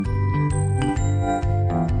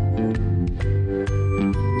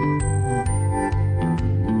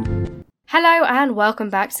Hello and welcome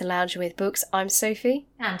back to Lounging with Books. I'm Sophie.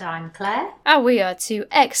 And I'm Claire. And we are two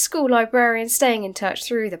ex-school librarians staying in touch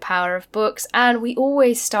through the power of books. And we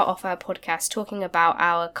always start off our podcast talking about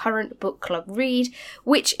our current book club read,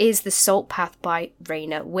 which is The Salt Path by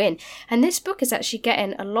Raynor Winn. And this book is actually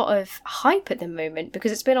getting a lot of hype at the moment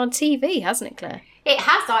because it's been on TV, hasn't it, Claire? It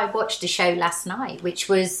has. I watched a show last night, which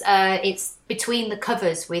was, it's Between the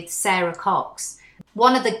Covers with Sarah Cox.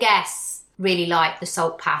 One of the guests really liked The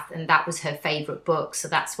Salt Path and that was her favourite book, so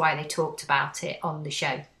that's why they talked about it on the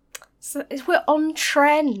show. So we're on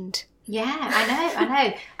trend. Yeah, I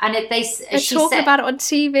know. And they're talking about it on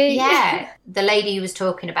TV. Yeah, the lady who was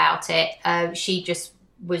talking about it, she just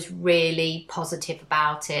was really positive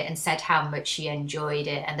about it and said how much she enjoyed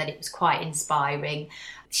it and that it was quite inspiring.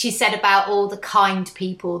 She said about all the kind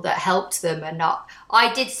people that helped them, and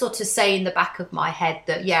I did sort of say in the back of my head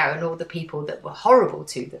that, yeah, and all the people that were horrible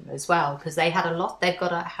to them as well, because they've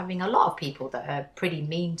got having a lot of people that are pretty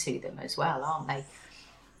mean to them as well, aren't they?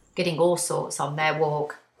 Getting all sorts on their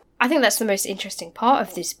walk. I think that's the most interesting part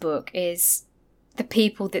of this book is the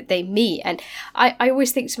people that they meet. And I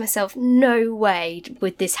always think to myself, no way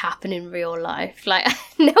would this happen in real life. Like,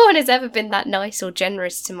 no one has ever been that nice or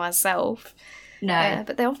generous to myself. No.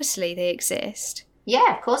 But they exist.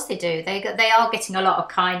 Yeah, of course they do. They are getting a lot of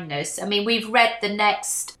kindness. I mean, we've read the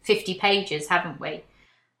next 50 pages, haven't we?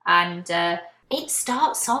 And it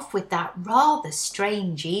starts off with that rather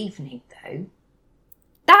strange evening, though.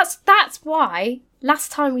 That's why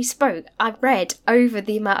last time we spoke, I read over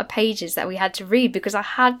the amount of pages that we had to read because I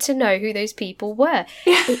had to know who those people were.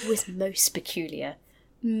 It was most peculiar.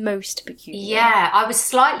 Most peculiar. Yeah, I was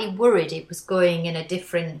slightly worried it was going in a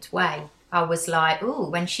different way. I was like, ooh,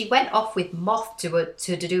 when she went off with Moth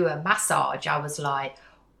to do a massage, I was like,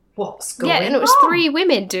 what's going on? Yeah, and it was 3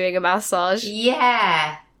 women doing a massage.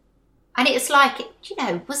 Yeah. And it's like,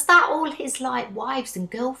 was that all his, wives and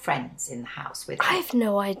girlfriends in the house with him? I have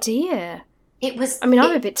no idea. I'm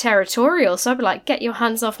a bit territorial, so I'd be like, get your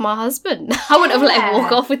hands off my husband. I wouldn't have let him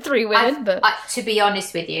walk off with 3 women, but... to be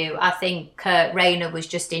honest with you, I think Raynor was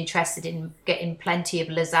just interested in getting plenty of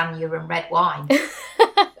lasagna and red wine.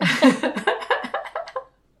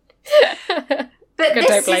 But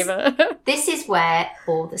don't blame her. This is where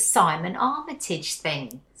all the Simon Armitage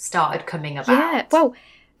thing started coming about. Yeah, well,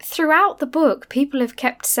 throughout the book, people have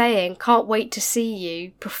kept saying, can't wait to see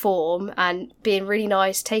you perform, and being really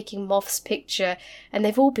nice, taking Moth's picture, and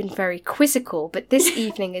they've all been very quizzical, but this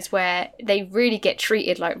evening is where they really get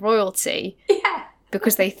treated like royalty. Yeah.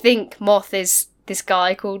 Because they think Moth is this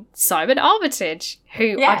guy called Simon Armitage,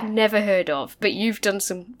 who I've never heard of, but you've done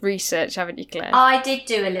some research, haven't you, Claire? I did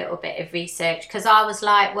do a little bit of research, because I was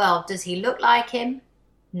like, well, does he look like him?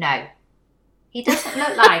 No. He doesn't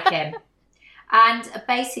look like him. And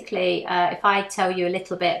basically, if I tell you a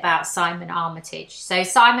little bit about Simon Armitage. So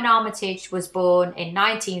Simon Armitage was born in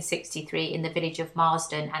 1963 in the village of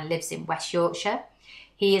Marsden and lives in West Yorkshire.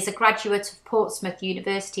 He is a graduate of Portsmouth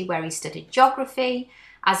University, where he studied geography.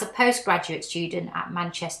 As a postgraduate student at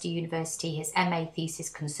Manchester University, his MA thesis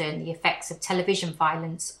concerned the effects of television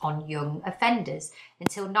violence on young offenders.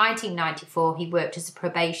 Until 1994, he worked as a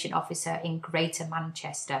probation officer in Greater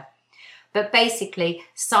Manchester. But basically,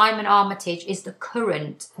 Simon Armitage is the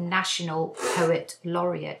current National Poet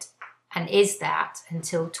Laureate and is that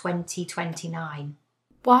until 2029.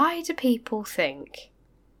 Why do people think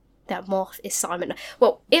that Moth is Simon?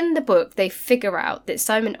 Well, in the book, they figure out that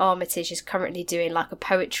Simon Armitage is currently doing a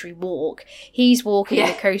poetry walk. He's walking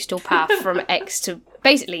the coastal path from X to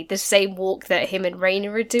basically the same walk that him and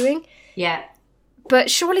Raynor are doing. Yeah. But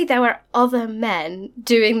surely there were other men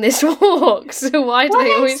doing this walk, so why do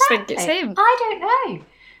they always think it's him? I don't know.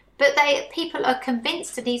 But people are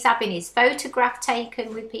convinced that he's having his photograph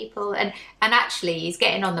taken with people, and actually he's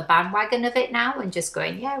getting on the bandwagon of it now and just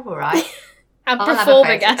going, yeah, all right. And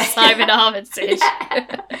performing as Simon Armitage.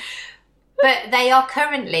 But they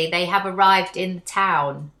have arrived in the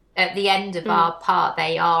town. At the end of our part,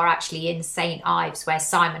 they are actually in St. Ives, where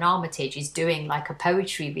Simon Armitage is doing a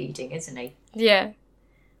poetry reading, isn't he? Yeah.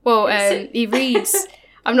 Well, he reads...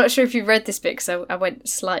 I'm not sure if you read this bit, because I went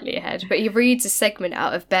slightly ahead, but he reads a segment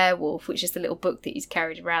out of Beowulf, which is the little book that he's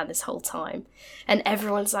carried around this whole time. And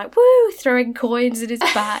everyone's like, woo, throwing coins in his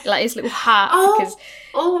back, his little hat, because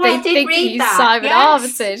they think he's Simon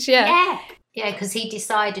Armitage. Yeah. Yeah, because he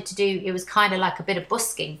decided to do, it was kind of like a bit of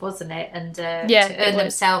busking, wasn't it? And to earn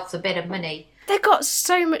themselves a bit of money. They got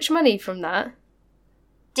so much money from that.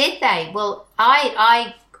 Did they? Well,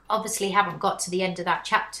 I obviously haven't got to the end of that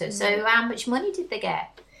chapter, so how much money did they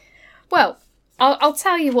get? Well, I'll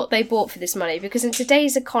tell you what they bought for this money, because in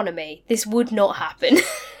today's economy, this would not happen.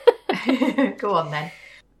 Go on then.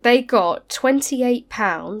 they got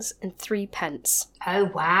 £28 and 3p. Oh,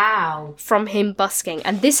 wow. From him busking.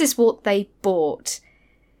 And this is what they bought.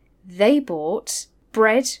 They bought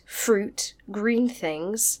bread, fruit, green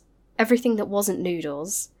things, everything that wasn't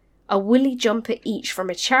noodles, a woolly jumper each from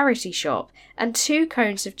a charity shop, and 2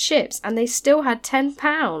 cones of chips, and they still had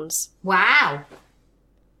 £10. Wow.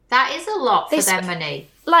 That is a lot for their money.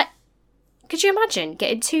 Like, could you imagine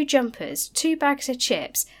getting 2 jumpers, 2 bags of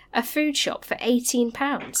chips, a food shop for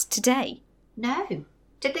 £18 today? No.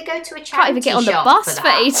 Did they go to a charity shop? Can't even get on the bus for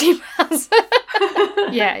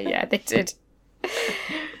 £18. Yeah, they did.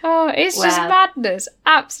 Oh, it's just madness.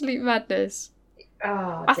 Absolute madness.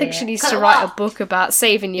 Oh, I think she needs to write a book about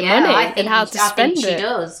saving your money and how to spend it. I think she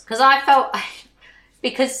does. Because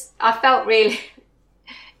I felt really...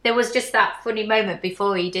 There was just that funny moment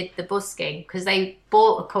before he did the busking, because they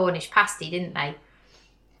bought a Cornish pasty, didn't they?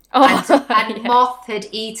 Oh, and Moth had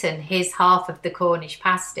eaten his half of the Cornish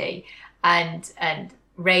pasty, and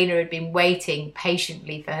Raina had been waiting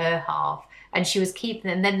patiently for her half, and she was keeping.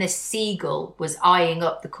 And then the seagull was eyeing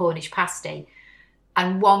up the Cornish pasty,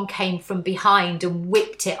 and one came from behind and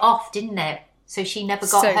whipped it off, didn't it? So she never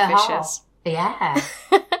got her half. Yeah,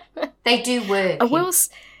 they do work.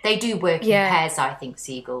 They do work in pairs, I think,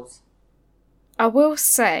 seagulls. I will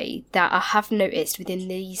say that I have noticed within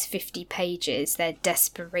these 50 pages their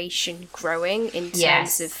desperation growing in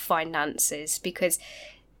terms of finances, because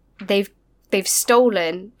they've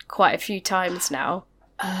stolen quite a few times now.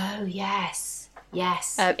 Oh, yes.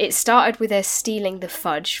 Yes. It started with her stealing the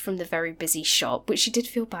fudge from the very busy shop, which she did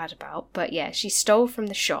feel bad about. But yeah, she stole from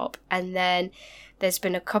the shop. And then there's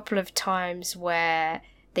been a couple of times where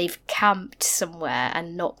they've camped somewhere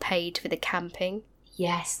and not paid for the camping.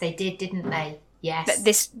 Yes, they did, didn't they? Yes. But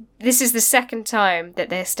this is the second time that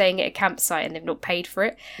they're staying at a campsite and they've not paid for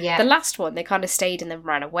it. Yeah. The last one, they kind of stayed and then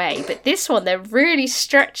ran away. But this one, they're really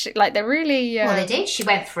stretching, like they're really... Well, they did. She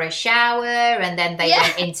went for a shower and then they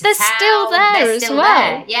went into they're town. Still there they're as still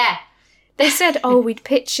well. There. Yeah. They said, we'd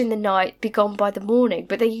pitch in the night, be gone by the morning,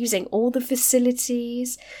 but they're using all the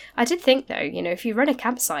facilities. I did think, though, if you run a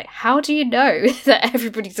campsite, how do you know that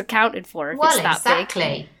everybody's accounted for if it's that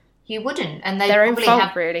big? You wouldn't. And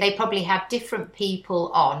they probably have different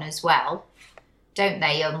people on as well, don't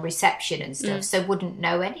they, on reception and stuff, so wouldn't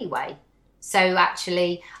know anyway. So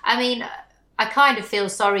actually, I mean, I kind of feel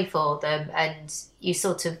sorry for them, and you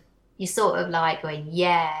sort of like going,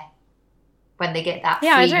 when they get that free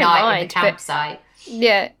night in the campsite.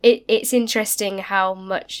 Yeah, it's interesting how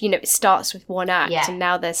much, it starts with one act and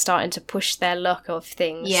now they're starting to push their luck of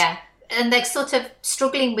things. Yeah, and they're sort of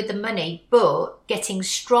struggling with the money, but getting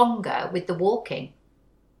stronger with the walking.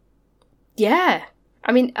 Yeah.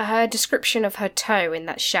 I mean, her description of her toe in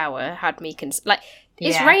that shower had me...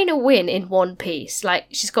 Is Raina Wynn in one piece? Like,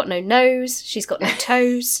 she's got no nose, she's got no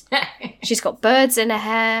toes, she's got birds in her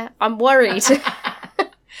hair. I'm worried.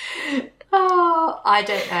 Oh, I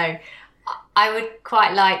don't know. I would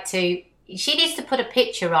quite like to... She needs to put a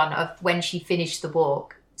picture on of when she finished the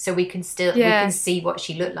walk, so we can see what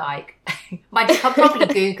she looked like. I could probably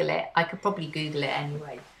Google it. I could probably Google it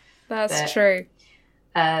anyway. That's true.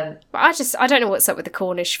 But I don't know what's up with the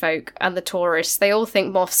Cornish folk and the tourists. They all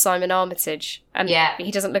think Moth's Simon Armitage, and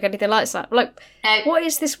he doesn't look anything like that. Like, what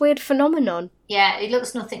is this weird phenomenon? Yeah, he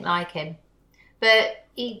looks nothing like him. But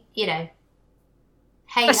he, hey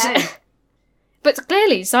ho. But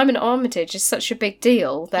clearly, Simon Armitage is such a big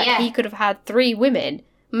deal that he could have had 3 women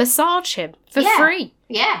massage him for free.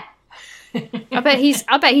 Yeah. I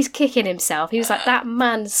bet he's kicking himself. He was like, that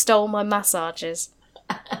man stole my massages.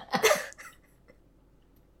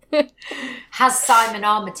 Has Simon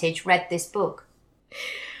Armitage read this book?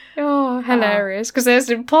 Oh, hilarious, because there's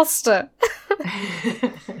an imposter.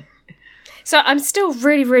 So I'm still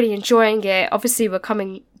really, really enjoying it. Obviously, we're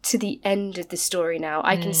coming to the end of the story now.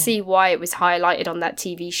 I can see why it was highlighted on that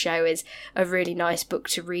TV show as a really nice book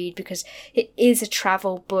to read, because it is a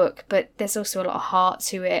travel book, but there's also a lot of heart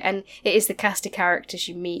to it, and it is the cast of characters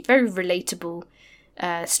you meet. Very relatable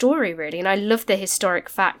story, really. And I love the historic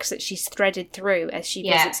facts that she's threaded through as she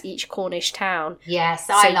visits each Cornish town. Yes,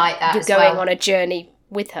 I like that as well. You're going on a journey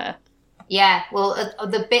with her. Yeah, well,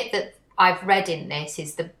 the bit that I've read in this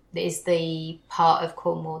is the part of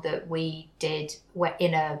Cornwall that we did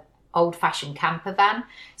in a old-fashioned camper van.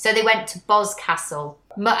 So they went to Boscastle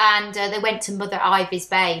and they went to Mother Ivy's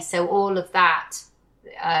Bay. So all of that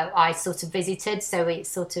I sort of visited. So it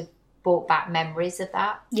sort of brought back memories of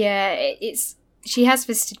that. Yeah, she has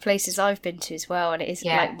visited places I've been to as well, and it is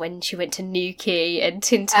like when she went to Newquay and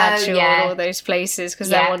Tintagel and all those places, because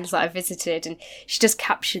they're ones that I visited, and she does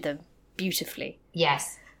capture them beautifully.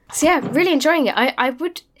 Yes. So yeah, really enjoying it. I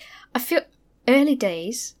feel early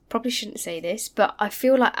days, probably shouldn't say this, but I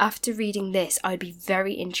feel like after reading this, I'd be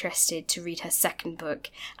very interested to read her second book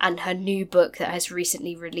and her new book that has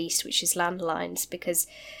recently released, which is Landlines, because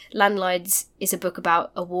Landlines is a book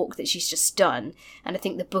about a walk that she's just done, and I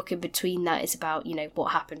think the book in between that is about, you know,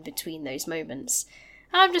 what happened between those moments.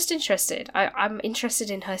 And I'm just interested. I'm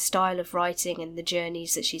interested in her style of writing and the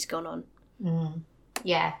journeys that she's gone on.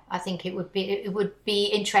 Yeah, I think it would be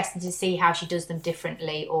interesting to see how she does them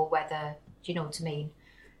differently, or whether, do you know what I mean?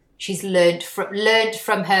 She's learned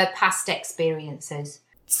from her past experiences.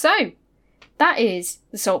 So, that is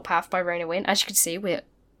The Salt Path by Rhona Wynn. As you can see, we're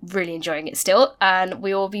really enjoying it still, and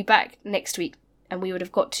we will be back next week, and we would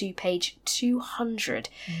have got to page 200.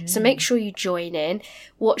 So make sure you join in,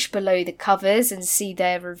 watch below the covers and see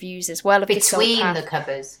their reviews as well of The Salt Path. Between the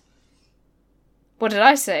covers. What did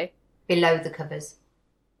I say? Below the covers.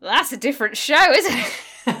 Well, that's a different show, isn't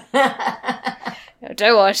it?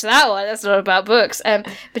 Don't watch that one. That's not about books.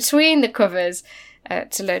 Between the covers,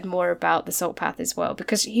 to learn more about The Salt Path as well,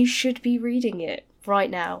 because you should be reading it right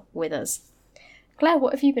now with us. Claire,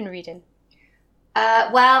 what have you been reading?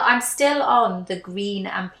 Well, I'm still on The Green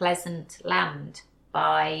and Pleasant Land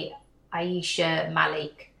by Aisha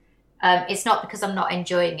Malik. It's not because I'm not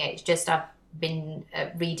enjoying it. It's just I've been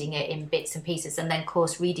reading it in bits and pieces, and then of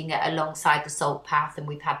course reading it alongside The Salt Path, and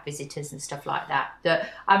we've had visitors and stuff like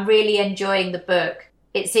that. I'm really enjoying the book.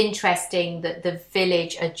 It's interesting that the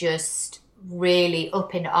village are just really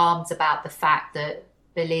up in arms about the fact that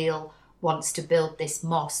Belil wants to build this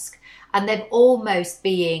mosque, and they're almost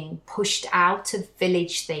being pushed out of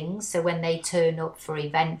village things. So when they turn up for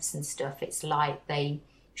events and stuff, it's like they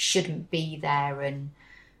shouldn't be there and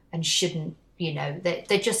shouldn't, you know,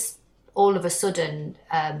 they're just all of a sudden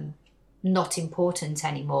not important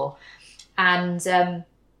anymore. And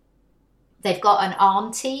they've got an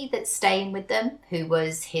auntie that's staying with them who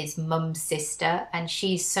was his mum's sister, and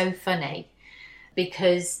she's so funny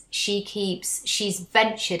because she's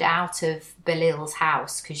ventured out of Belil's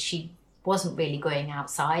house because she wasn't really going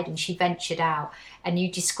outside, and she ventured out. And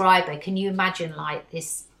you describe her, can you imagine like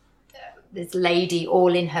this lady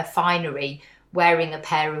all in her finery wearing a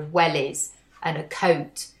pair of wellies and a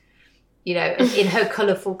coat, you know, in her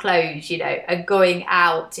colourful clothes, you know, and going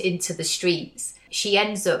out into the streets. She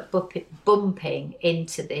ends up bumping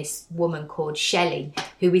into this woman called Shelley,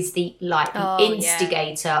 who is the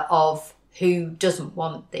instigator of who doesn't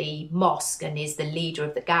want the mosque and is the leader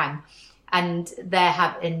of the gang. And they're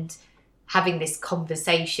having this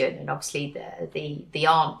conversation, and obviously the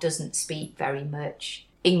aunt doesn't speak very much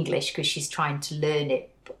English because she's trying to learn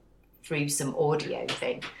it through some audio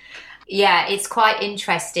thing. Yeah, it's quite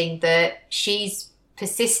interesting that she's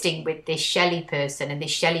persisting with this Shelley person, and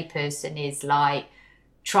this Shelley person is like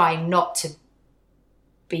trying not to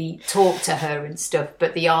talk to her and stuff,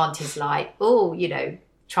 but the aunt is like, oh, you know,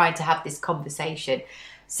 trying to have this conversation.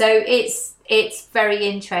 So it's very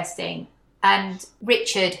interesting. And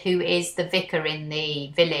Richard, who is the vicar in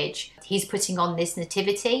the village, he's putting on this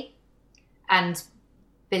nativity, and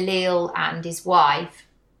Belil and his wife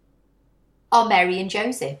are Mary and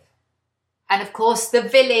Joseph. And of course, the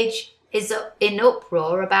village is in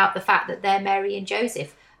uproar about the fact that they're Mary and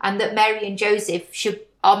Joseph, and that Mary and Joseph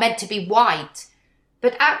are meant to be white.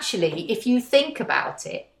 But actually, if you think about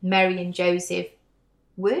it, Mary and Joseph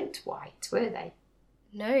weren't white, were they?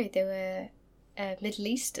 No, they were Middle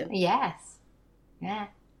Eastern. Yes. Yeah.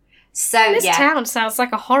 So this town sounds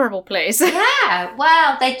like a horrible place. Yeah.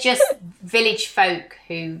 Well, they're just village folk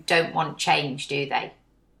who don't want change, do they?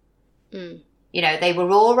 Mm. You know, they were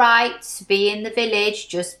all right to be in the village,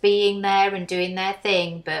 just being there and doing their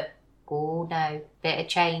thing, but, oh no, bit of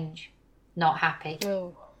change. Not happy.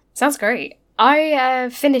 Oh, sounds great. I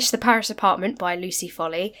finished The Paris Apartment by Lucy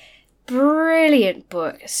Foley. Brilliant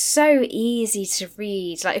book. So easy to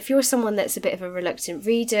read. Like, if you're someone that's a bit of a reluctant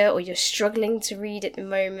reader, or you're struggling to read at the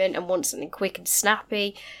moment and want something quick and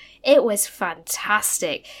snappy, it was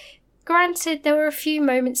fantastic. Granted, there were a few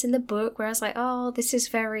moments in the book where I was like, oh, this is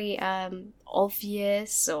very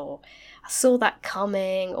obvious, or I saw that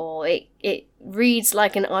coming, or it reads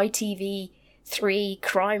like an ITV3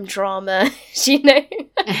 crime drama, you know?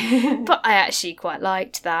 But I actually quite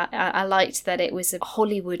liked that. I liked that it was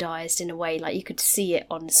Hollywoodized in a way, like you could see it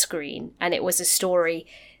on screen, and it was a story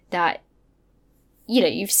that, you know,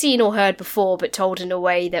 you've seen or heard before, but told in a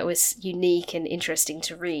way that was unique and interesting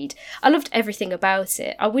to read. I loved everything about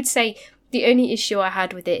it. I would say the only issue I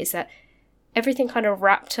had with it is that everything kind of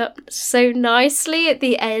wrapped up so nicely at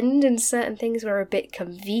the end, and certain things were a bit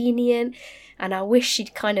convenient, and I wish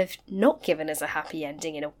she'd kind of not given us a happy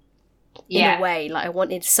ending in a way. Like, I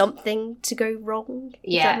wanted something to go wrong,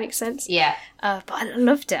 if that makes sense. Yeah. But I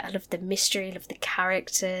loved it. I loved the mystery, I loved the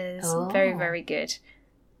characters. Oh. Very, very good.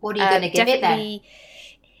 What are you going to give it then?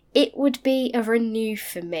 It would be a renew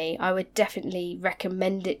for me. I would definitely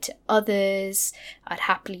recommend it to others. I'd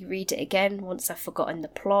happily read it again once I've forgotten the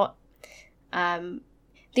plot.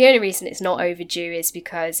 The only reason it's not overdue is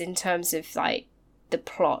because in terms of, like, the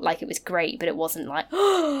plot, like, it was great, but it wasn't like,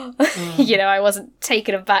 you know, I wasn't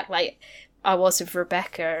taken aback like I was with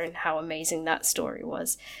Rebecca and how amazing that story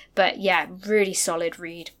was. But yeah, really solid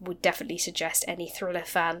read. Would definitely suggest any thriller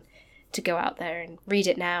fan to go out there and read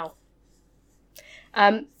it now.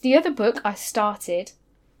 The other book I started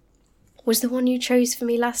was the one you chose for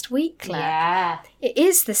me last week, Claire. Yeah. It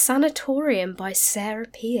is The Sanatorium by Sarah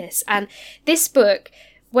Pearse. And this book,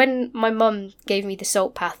 when my mum gave me The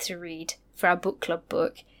Salt Path to read for our book club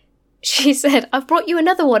book, she said, I've brought you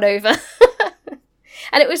another one over.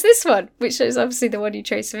 And it was this one, which is obviously the one you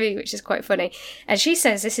chose for me, which is quite funny. And she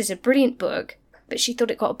says this is a brilliant book, but she thought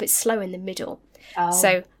it got a bit slow in the middle. Oh.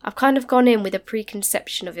 So I've kind of gone in with a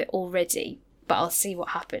preconception of it already, but I'll see what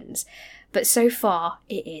happens. But so far,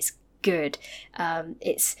 it is good.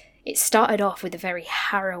 It started off with a very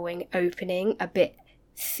harrowing opening, a bit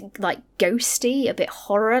like ghosty, a bit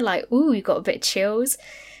horror, like, ooh, you got a bit of chills.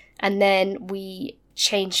 And then we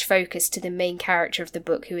change focus to the main character of the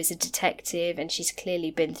book, who is a detective, and she's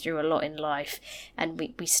clearly been through a lot in life, and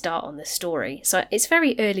we start on the story. So it's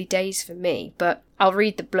very early days for me, but I'll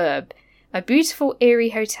read the blurb. A beautiful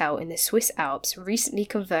eerie hotel in the Swiss Alps, recently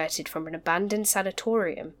converted from an abandoned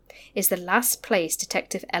sanatorium, is the last place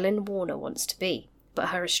Detective Ellen Warner wants to be. But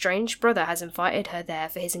her estranged brother has invited her there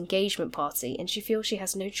for his engagement party, and she feels she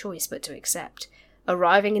has no choice but to accept.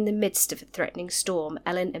 Arriving in the midst of a threatening storm,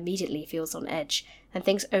 Ellen immediately feels on edge, and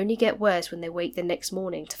things only get worse when they wake the next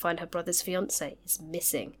morning to find her brother's fiancée is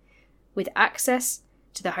missing. With access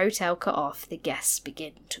to the hotel cut off, the guests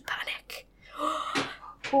begin to panic.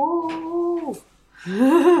 Ooh.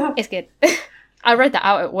 It's good. I read that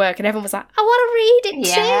out at work, and everyone was like, I want to read it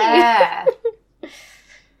too. Yeah.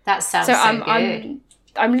 That sounds so good.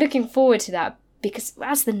 I'm looking forward to that, because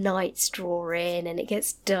as the nights draw in and it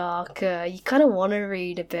gets darker, you kind of want to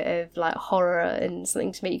read a bit of like horror and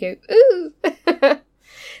something to make you go, ooh.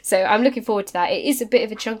 So I'm looking forward to that. It is a bit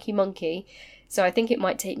of a chunky monkey, so I think it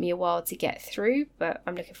might take me a while to get through, but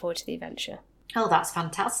I'm looking forward to the adventure. Oh, that's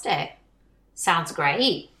fantastic. Sounds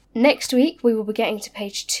great. Next week, we will be getting to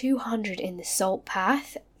page 200 in The Salt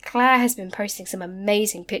Path. Claire has been posting some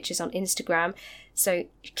amazing pictures on Instagram, so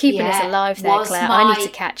keeping us alive there, Claire. I need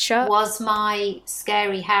to catch up. Was my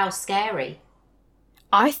scary house scary?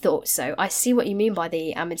 I thought so. I see what you mean by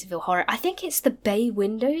the Amityville horror. I think it's the bay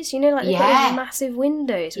windows, you know, like they've got those massive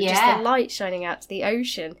windows with just the light shining out to the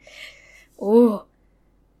ocean. Oh,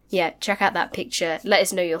 yeah, check out that picture. Let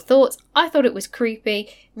us know your thoughts. I thought it was creepy.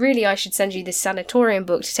 Really, I should send you this sanatorium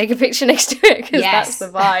book to take a picture next to it, because that's the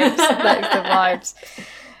vibes. That is the vibes.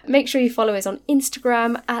 Make sure you follow us on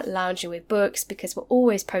Instagram at Lounging with Books, because we're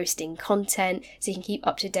always posting content, so you can keep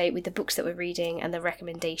up to date with the books that we're reading and the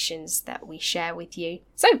recommendations that we share with you.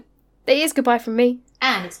 So, there is goodbye from me.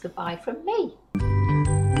 And it's goodbye from me.